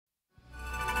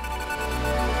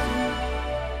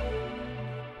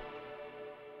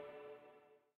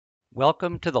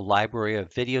Welcome to the Library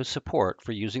of Video Support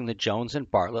for using the Jones and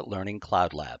Bartlett Learning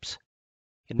Cloud Labs.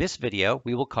 In this video,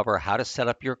 we will cover how to set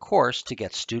up your course to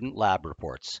get student lab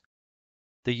reports.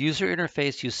 The user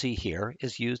interface you see here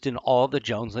is used in all the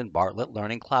Jones and Bartlett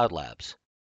Learning Cloud Labs.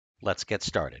 Let's get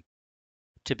started.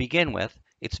 To begin with,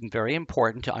 it's very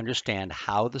important to understand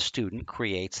how the student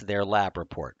creates their lab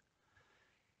report.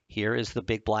 Here is the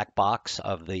big black box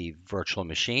of the virtual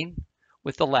machine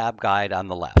with the lab guide on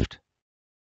the left.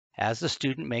 As the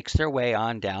student makes their way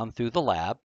on down through the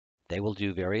lab, they will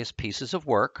do various pieces of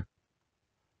work,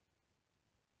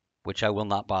 which I will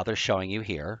not bother showing you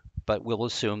here, but we'll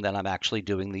assume that I'm actually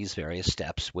doing these various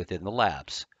steps within the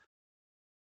labs.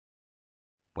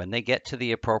 When they get to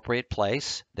the appropriate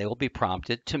place, they will be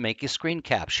prompted to make a screen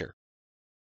capture,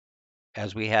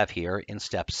 as we have here in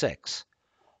step 6.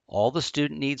 All the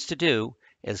student needs to do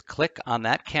is click on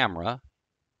that camera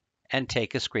and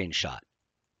take a screenshot.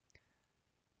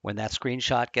 When that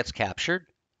screenshot gets captured,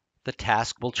 the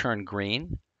task will turn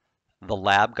green, the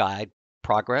lab guide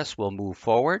progress will move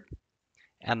forward,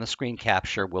 and the screen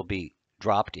capture will be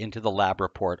dropped into the lab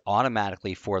report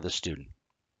automatically for the student.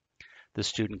 The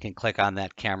student can click on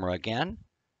that camera again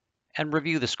and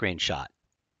review the screenshot.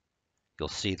 You'll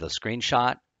see the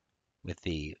screenshot with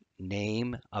the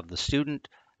name of the student,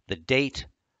 the date,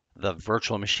 the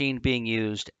virtual machine being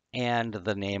used, and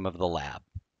the name of the lab.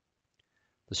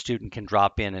 The student can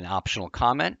drop in an optional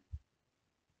comment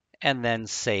and then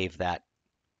save that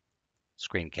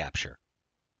screen capture.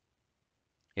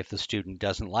 If the student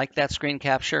doesn't like that screen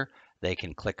capture, they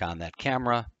can click on that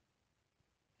camera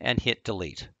and hit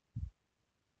delete.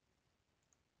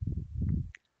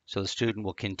 So the student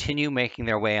will continue making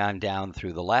their way on down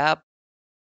through the lab,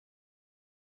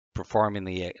 performing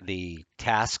the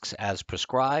tasks as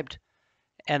prescribed,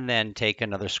 and then take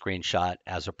another screenshot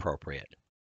as appropriate.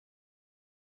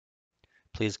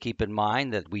 Please keep in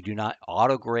mind that we do not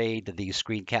auto-grade these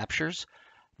screen captures.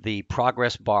 The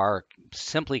progress bar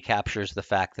simply captures the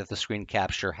fact that the screen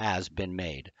capture has been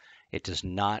made. It does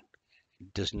not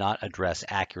address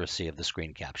accuracy of the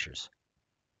screen captures.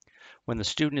 When the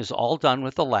student is all done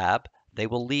with the lab, they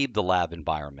will leave the lab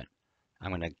environment.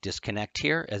 I'm going to disconnect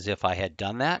here as if I had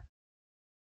done that.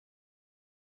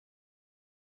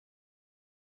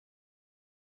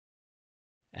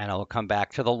 And I'll come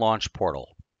back to the launch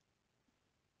portal.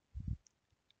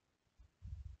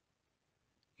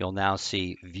 You'll now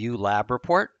see View Lab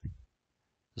Report.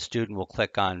 The student will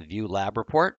click on View Lab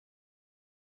Report.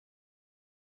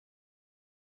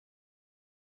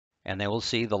 And they will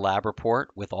see the lab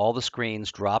report with all the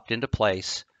screens dropped into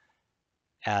place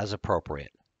as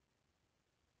appropriate.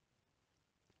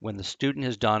 When the student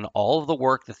has done all of the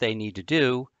work that they need to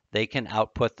do, they can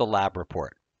output the lab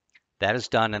report. That is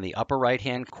done in the upper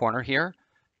right-hand corner here.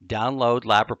 Download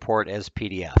lab report as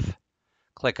PDF.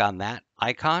 Click on that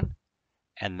icon,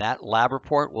 and that lab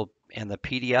report and the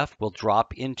PDF will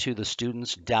drop into the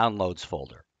student's downloads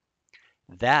folder.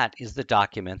 That is the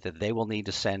document that they will need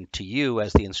to send to you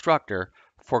as the instructor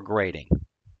for grading.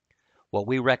 What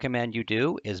we recommend you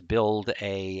do is build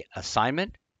an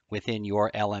assignment within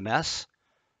your LMS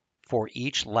for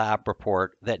each lab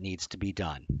report that needs to be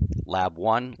done. Lab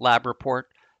 1 lab report,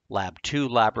 Lab 2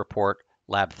 lab report,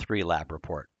 Lab 3 lab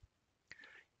report.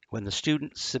 When the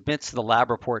student submits the lab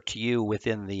report to you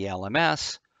within the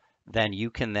LMS, then you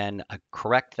can then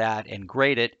correct that and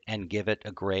grade it and give it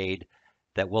a grade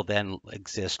that will then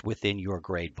exist within your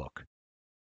grade book.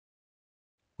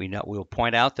 We'll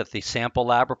point out that the sample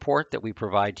lab report that we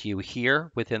provide to you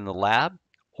here within the lab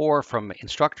or from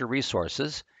instructor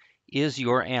resources is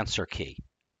your answer key.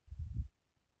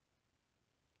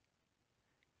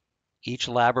 Each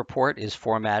lab report is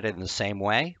formatted in the same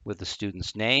way with the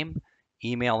student's name,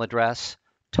 email address,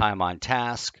 time on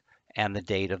task, and the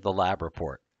date of the lab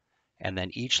report. And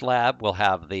then each lab will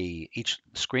have each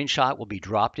screenshot will be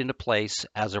dropped into place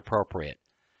as appropriate.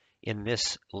 In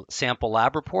this sample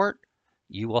lab report,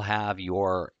 you will have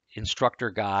your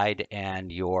instructor guide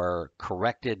and your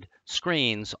corrected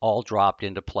screens all dropped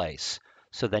into place.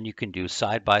 So then you can do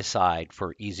side by side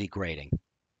for easy grading.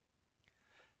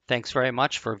 Thanks very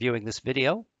much for viewing this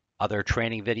video. Other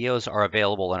training videos are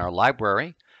available in our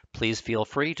library. Please feel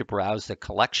free to browse the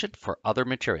collection for other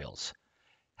materials.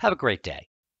 Have a great day.